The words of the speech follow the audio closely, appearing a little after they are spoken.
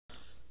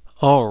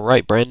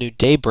Alright, brand new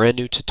day, brand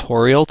new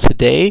tutorial.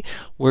 Today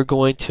we're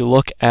going to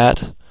look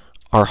at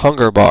our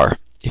hunger bar.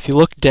 If you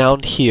look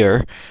down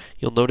here,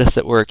 you'll notice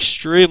that we're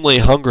extremely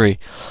hungry.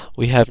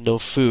 We have no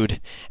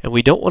food, and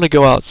we don't want to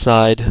go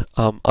outside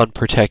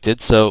unprotected,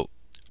 so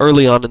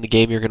early on in the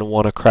game you're going to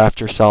want to craft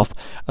yourself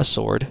a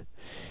sword.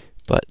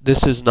 But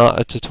this is not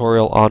a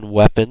tutorial on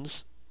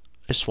weapons.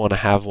 I just want to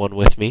have one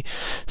with me.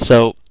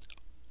 So,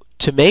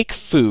 to make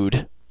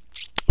food,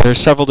 there are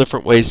several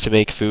different ways to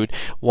make food.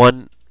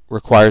 One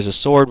requires a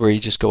sword where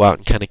you just go out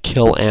and kind of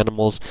kill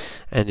animals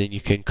and then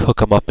you can cook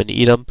them up and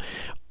eat them.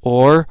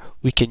 Or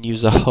we can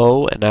use a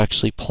hoe and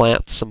actually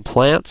plant some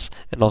plants,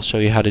 and I'll show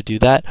you how to do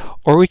that.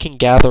 Or we can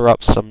gather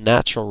up some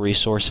natural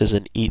resources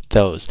and eat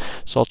those.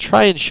 So I'll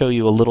try and show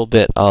you a little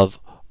bit of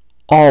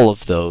all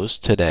of those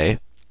today.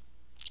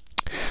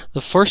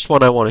 The first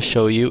one I want to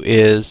show you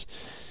is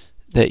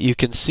that you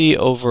can see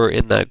over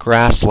in that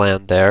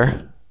grassland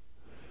there,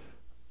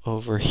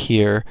 over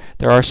here,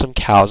 there are some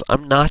cows.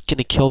 I'm not going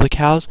to kill the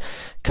cows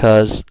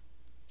because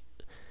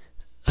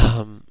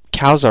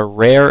cows are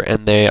rare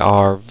and they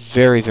are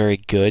very, very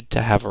good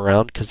to have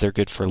around because they're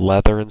good for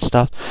leather and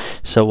stuff.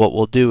 So what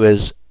we'll do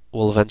is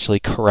we'll eventually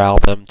corral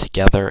them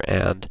together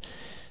and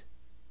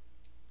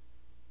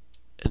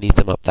eat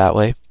them up that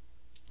way.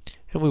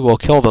 And we will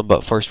kill them,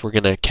 but first we're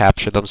going to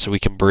capture them so we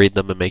can breed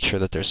them and make sure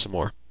that there's some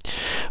more.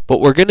 What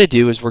we're going to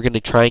do is we're going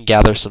to try and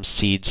gather some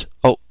seeds.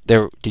 Oh,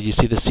 there, did you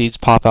see the seeds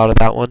pop out of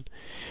that one?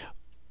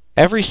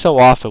 Every so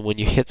often when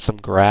you hit some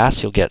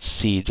grass, you'll get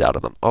seeds out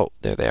of them. Oh,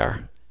 there they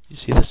are. You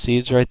see the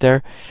seeds right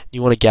there?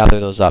 You want to gather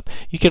those up.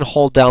 You can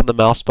hold down the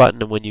mouse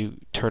button, and when you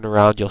turn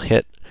around, you'll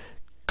hit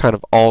kind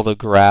of all the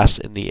grass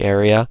in the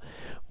area.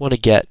 We want to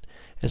get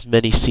as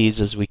many seeds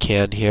as we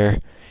can here,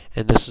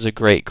 and this is a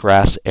great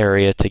grass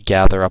area to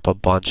gather up a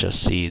bunch of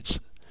seeds.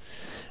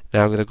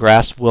 Now the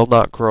grass will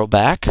not grow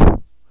back,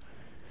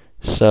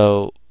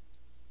 so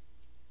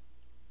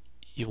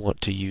you want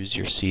to use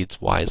your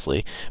seeds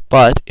wisely.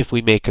 But if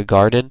we make a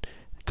garden,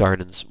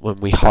 gardens, when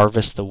we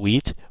harvest the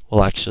wheat,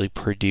 will actually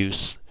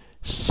produce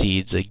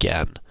seeds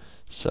again.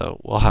 So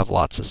we'll have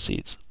lots of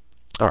seeds.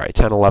 Alright,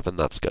 10, 11,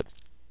 that's good.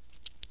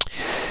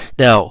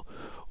 Now,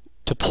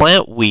 to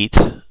plant wheat,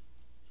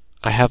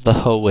 I have the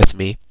hoe with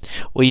me.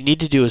 What you need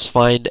to do is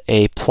find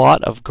a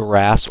plot of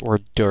grass or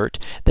dirt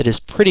that is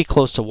pretty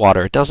close to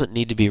water. It doesn't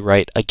need to be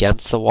right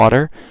against the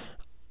water.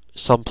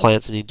 Some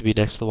plants need to be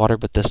next to the water,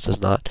 but this does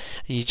not.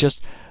 And you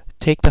just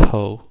take the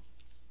hoe.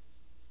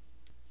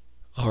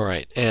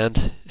 Alright,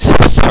 and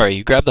sorry,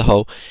 you grab the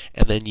hoe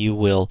and then you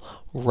will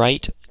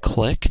right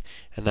click,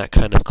 and that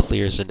kind of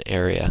clears an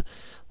area.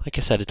 Like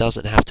I said, it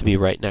doesn't have to be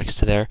right next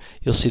to there.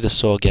 You'll see the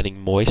soil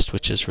getting moist,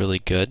 which is really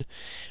good.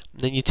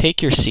 And then you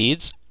take your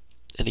seeds,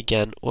 and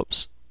again,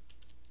 whoops,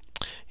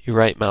 you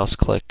right mouse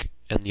click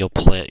and you'll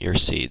plant your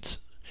seeds.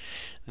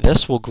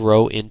 This will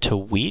grow into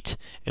wheat,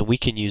 and we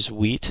can use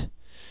wheat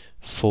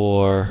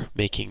for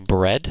making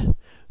bread.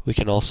 We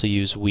can also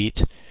use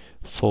wheat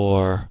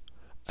for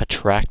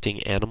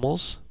attracting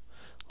animals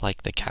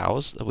like the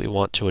cows, that we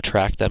want to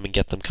attract them and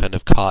get them kind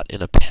of caught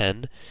in a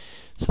pen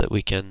so that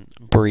we can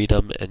breed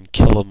them and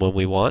kill them when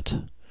we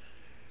want.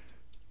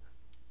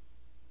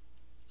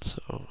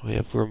 So we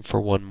have room for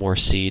one more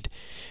seed,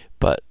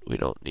 but we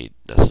don't need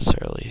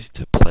necessarily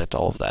to plant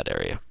all of that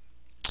area.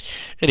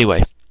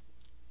 Anyway,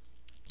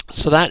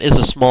 so that is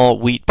a small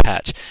wheat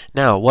patch.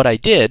 Now, what I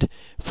did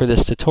for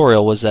this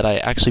tutorial was that I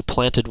actually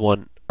planted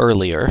one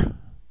earlier,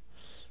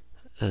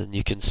 and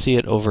you can see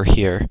it over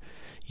here.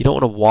 You don't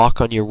want to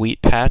walk on your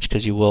wheat patch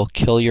because you will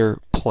kill your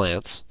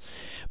plants,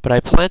 but I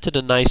planted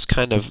a nice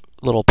kind of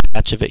little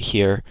patch of it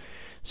here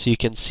so you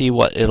can see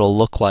what it'll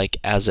look like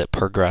as it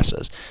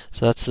progresses.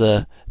 So that's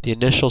the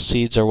initial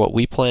seeds are what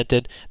we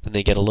planted, then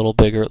they get a little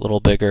bigger, a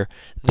little bigger.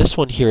 This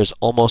one here is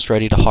almost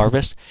ready to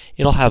harvest.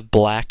 It'll have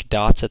black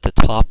dots at the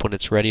top when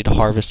it's ready to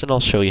harvest, and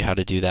I'll show you how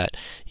to do that.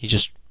 You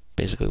just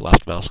basically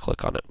left mouse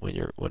click on it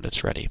when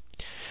it's ready.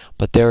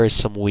 But there is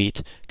some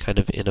wheat kind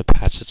of in a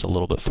patch that's a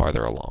little bit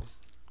farther along.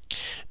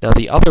 Now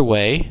the other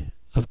way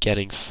of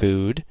getting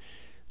food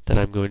that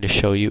I'm going to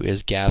show you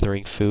is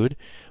gathering food.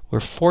 We're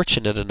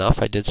fortunate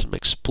enough, I did some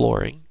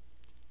exploring,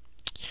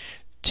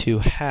 to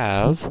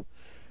have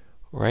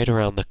right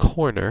around the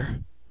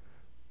corner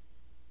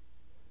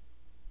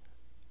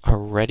a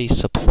ready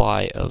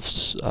supply of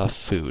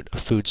food, a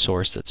food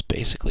source that's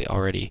basically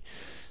already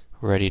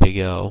ready to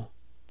go.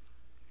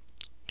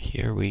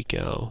 Here we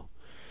go.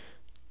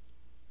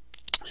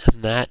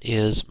 And that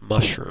is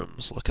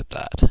mushrooms. Look at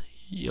that.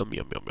 Yum,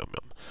 yum, yum, yum,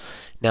 yum.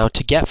 Now,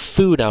 to get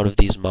food out of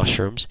these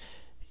mushrooms,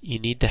 you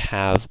need to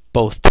have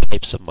both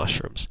types of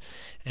mushrooms.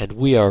 And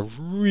we are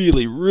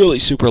really, really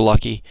super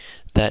lucky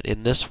that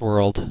in this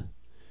world,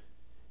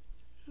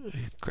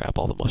 grab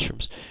all the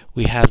mushrooms,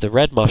 we have the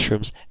red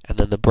mushrooms, and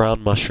then the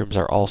brown mushrooms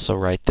are also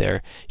right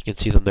there. You can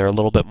see them. They're a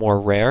little bit more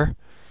rare.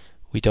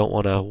 We don't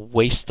want to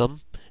waste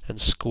them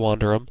and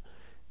squander them.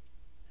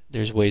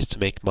 There's ways to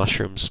make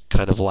mushrooms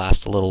kind of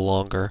last a little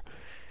longer,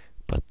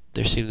 but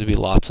there seem to be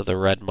lots of the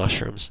red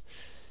mushrooms,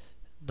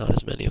 not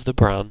as many of the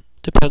brown.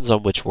 Depends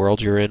on which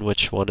world you're in,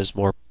 which one is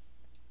more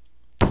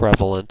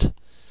prevalent,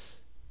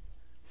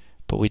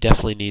 but we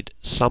definitely need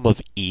some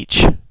of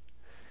each,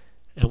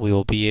 and we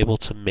will be able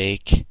to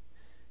make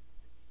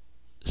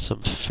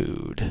some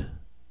food.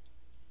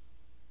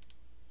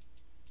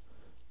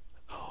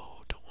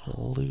 Oh, don't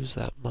want to lose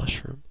that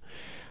mushroom.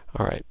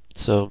 Alright,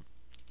 so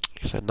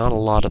like I said, not a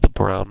lot of the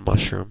brown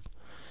mushroom.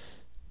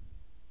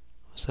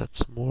 Was that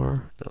some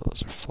more? No,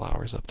 those are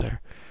flowers up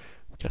there.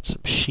 We've got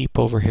some sheep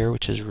over here,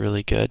 which is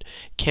really good.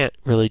 Can't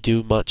really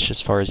do much as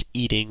far as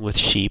eating with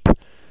sheep.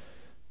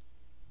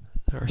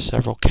 There are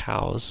several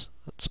cows.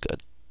 That's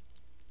good.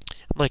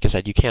 And like I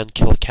said, you can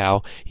kill a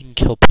cow, you can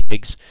kill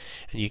pigs,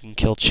 and you can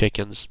kill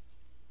chickens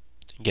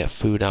and get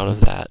food out of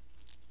that.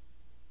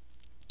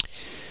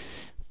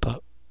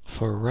 But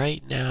for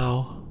right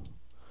now,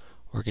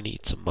 we're going to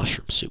eat some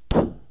mushroom soup.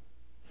 And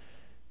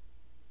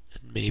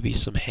maybe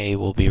some hay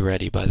will be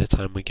ready by the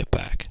time we get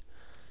back.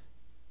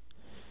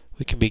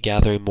 We can be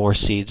gathering more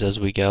seeds as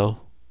we go.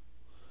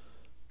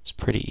 It's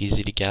pretty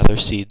easy to gather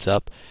seeds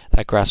up.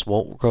 That grass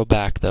won't grow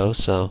back though,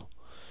 so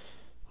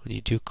when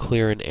you do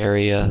clear an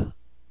area,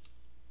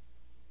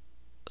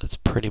 that's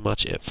pretty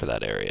much it for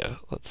that area.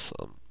 Let's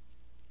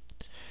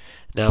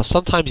now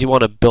sometimes you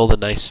want to build a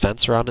nice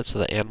fence around it so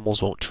the animals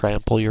won't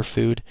trample your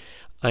food.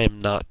 I am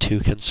not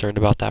too concerned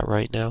about that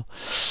right now,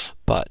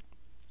 but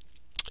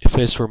if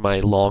this were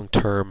my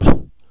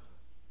long-term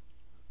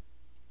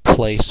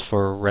place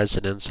for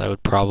residence, I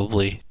would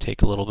probably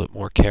take a little bit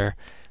more care.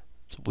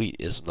 This wheat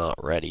is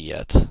not ready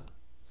yet,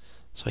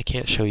 so I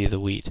can't show you the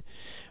wheat.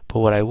 But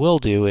what I will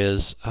do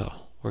is,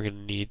 we're going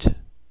to need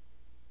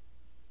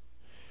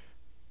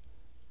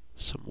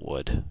some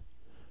wood.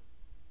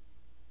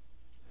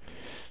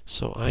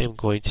 So I am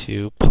going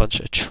to punch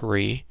a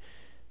tree.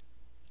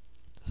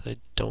 I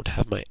don't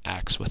have my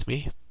axe with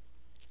me.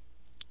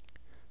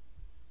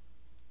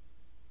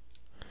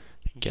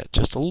 And get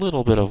just a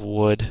little bit of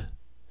wood.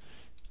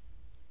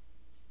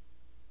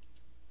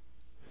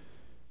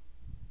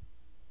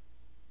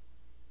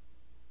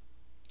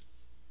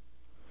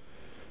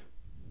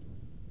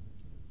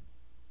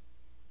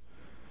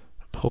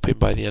 I'm hoping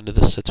by the end of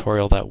this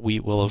tutorial that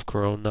wheat will have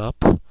grown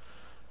up,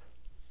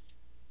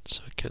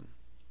 so it can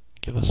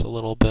give us a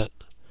little bit,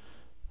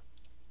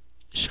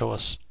 show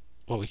us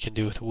what we can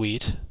do with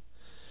wheat.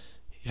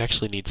 You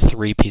actually need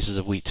 3 pieces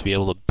of wheat to be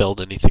able to build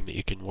anything that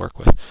you can work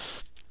with.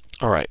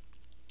 Alright,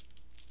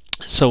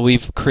 so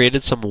we've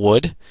created some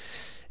wood,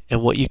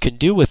 and what you can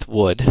do with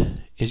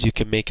wood is you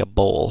can make a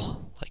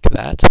bowl like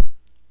that.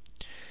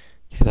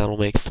 Okay, that'll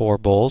make 4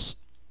 bowls.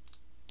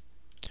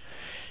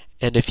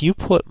 And if you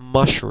put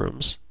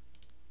mushrooms,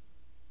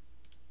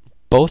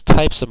 both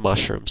types of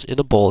mushrooms, in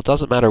a bowl, it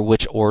doesn't matter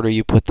which order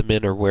you put them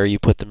in or where you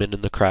put them in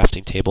the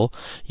crafting table.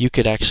 You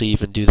could actually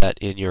even do that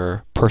in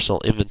your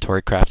personal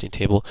inventory crafting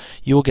table.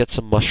 You will get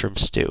some mushroom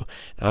stew.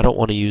 Now, I don't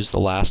want to use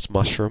the last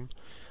mushroom.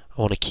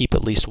 I want to keep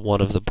at least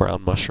one of the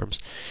brown mushrooms.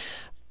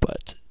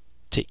 But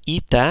to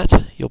eat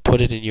that, you'll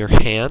put it in your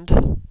hand,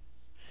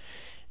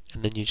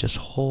 and then you just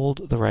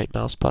hold the right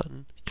mouse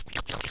button.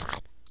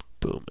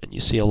 Boom, and you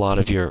see a lot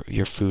of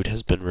your food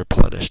has been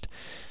replenished.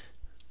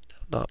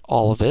 Not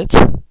all of it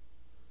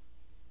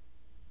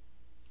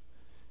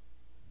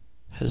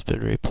has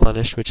been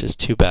replenished, which is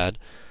too bad,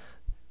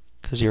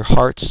 because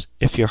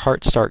if your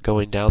hearts start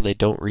going down, they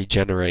don't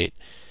regenerate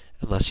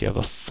unless you have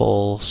a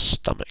full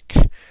stomach.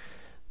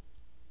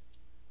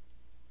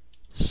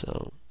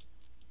 So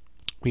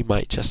we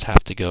might just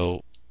have to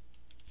go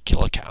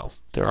kill a cow.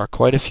 There are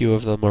quite a few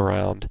of them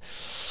around.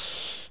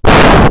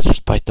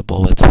 Just bite the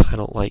bullet. I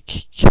don't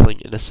like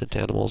killing innocent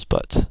animals,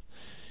 but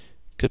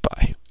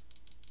goodbye.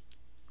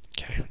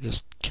 Okay,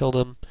 just killed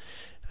him.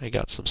 I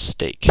got some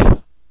steak.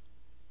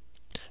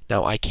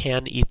 Now I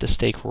can eat the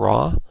steak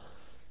raw.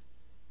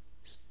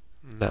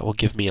 That will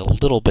give me a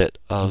little bit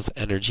of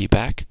energy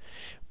back,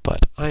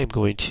 but I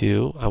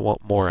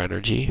want more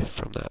energy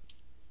from that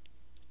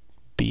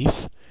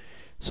beef,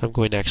 so I'm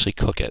going to actually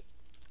cook it.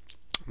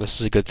 This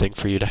is a good thing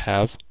for you to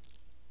have.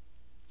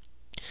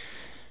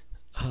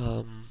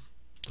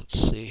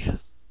 Let's see.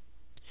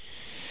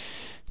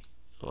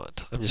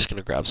 I'm just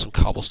going to grab some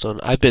cobblestone.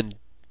 I've been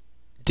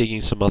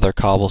digging some other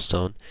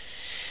cobblestone.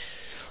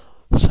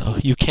 So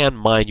you can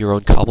mine your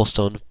own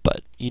cobblestone,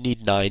 but you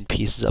need 9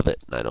 pieces of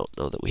it, and I don't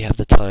know that we have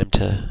the time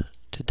to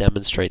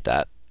demonstrate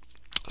that.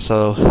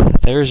 So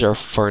there's our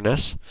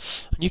furnace.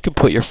 And you can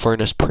put your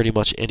furnace pretty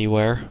much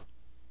anywhere.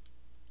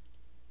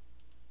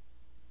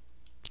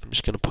 I'm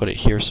just going to put it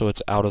here so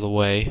it's out of the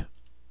way.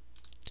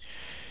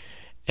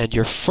 And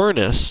your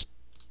furnace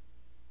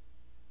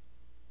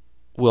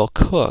will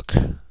cook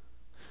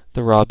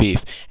the raw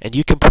beef, and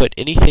you can put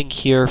anything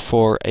here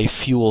for a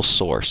fuel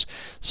source.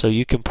 So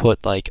you can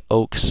put like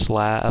oak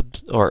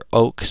slabs or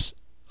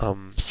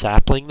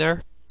sapling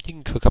there. You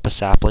can cook up a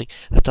sapling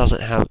that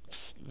doesn't have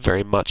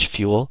very much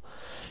fuel.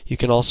 You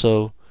can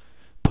also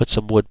put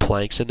some wood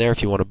planks in there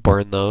if you want to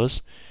burn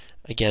those.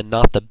 Again,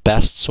 not the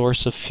best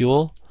source of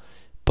fuel,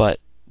 but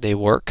they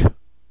work.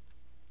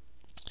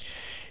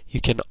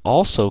 You can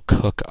also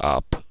cook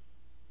up,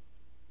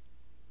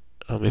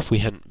 if we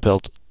hadn't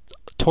built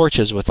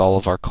torches with all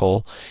of our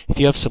coal. If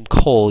you have some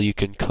coal, you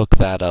can cook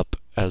that up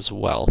as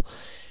well.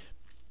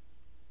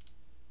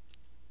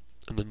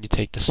 And then you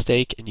take the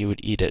steak and you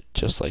would eat it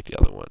just like the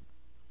other one.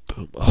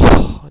 Boom.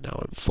 Oh, now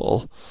I'm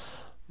full.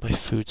 My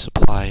food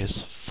supply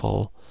is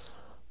full.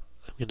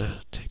 I'm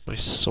gonna take my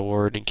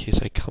sword in case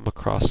I come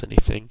across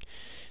anything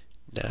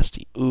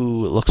nasty.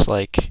 Ooh, it looks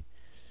like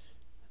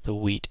the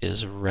wheat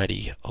is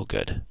ready. Oh,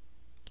 good.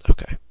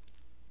 Okay.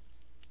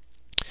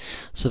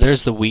 So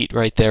there's the wheat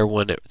right there.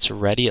 When it's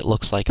ready, it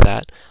looks like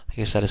that. Like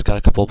I said, it's got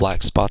a couple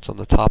black spots on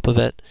the top of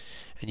it.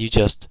 And you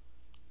just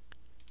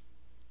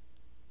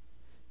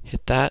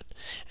hit that.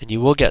 And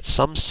you will get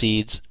some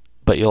seeds,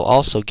 but you'll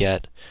also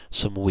get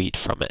some wheat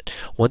from it.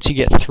 Once you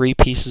get 3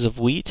 pieces of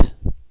wheat,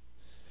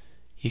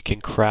 you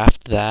can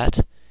craft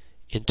that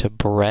into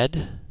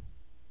bread.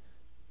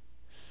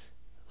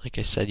 Like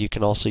I said, you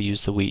can also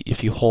use the wheat.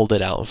 If you hold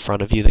it out in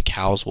front of you, the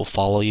cows will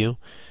follow you.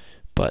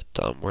 But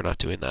we're not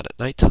doing that at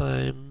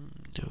nighttime.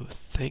 No,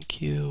 thank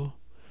you.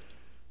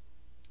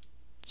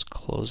 Let's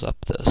close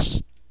up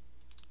this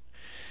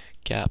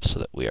gap so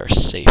that we are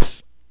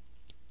safe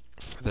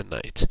for the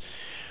night.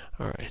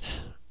 Alright.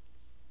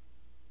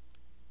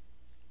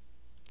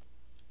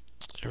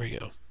 There we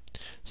go.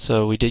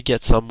 So we did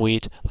get some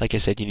wheat. Like I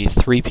said, you need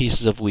 3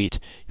 pieces of wheat.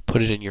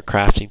 Put it in your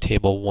crafting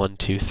table, 1,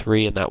 2,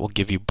 3, and that will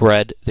give you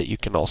bread that you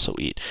can also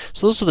eat.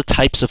 So those are the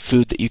types of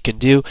food that you can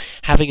do.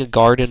 Having a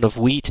garden of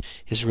wheat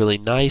is really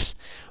nice.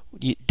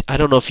 I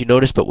don't know if you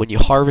noticed, but when you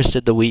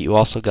harvested the wheat, you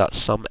also got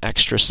some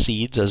extra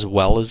seeds as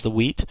well as the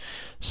wheat.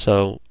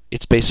 So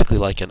it's basically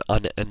like an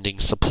unending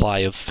supply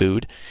of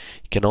food.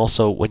 You can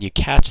also, when you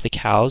catch the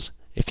cows,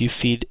 if you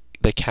feed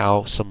the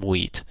cow some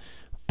wheat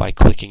by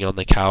clicking on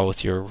the cow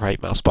with your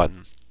right mouse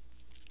button,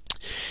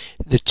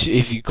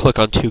 if you click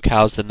on 2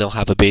 cows, then they'll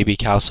have a baby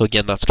cow. So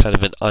again, that's kind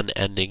of an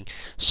unending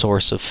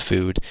source of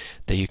food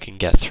that you can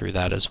get through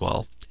that as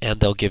well. And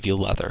they'll give you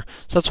leather.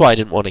 So that's why I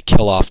didn't want to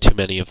kill off too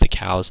many of the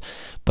cows,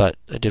 but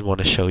I did want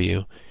to show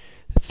you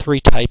 3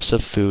 types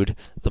of food.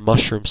 The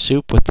mushroom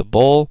soup with the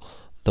bowl,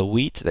 the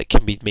wheat that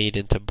can be made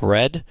into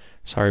bread.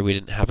 Sorry, we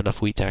didn't have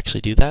enough wheat to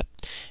actually do that.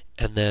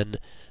 And then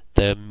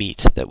the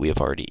meat that we have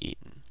already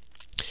eaten.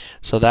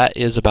 So that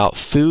is about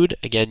food.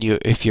 Again,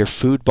 if your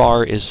food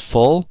bar is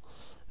full,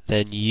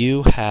 then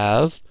you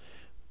have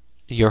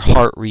your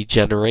heart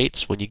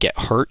regenerates. When you get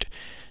hurt,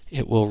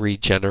 it will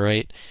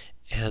regenerate,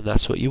 and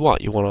that's what you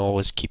want. You want to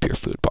always keep your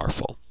food bar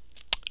full.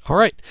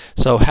 Alright,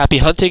 so happy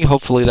hunting.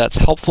 Hopefully that's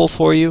helpful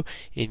for you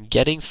in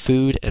getting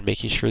food and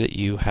making sure that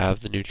you have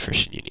the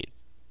nutrition you need.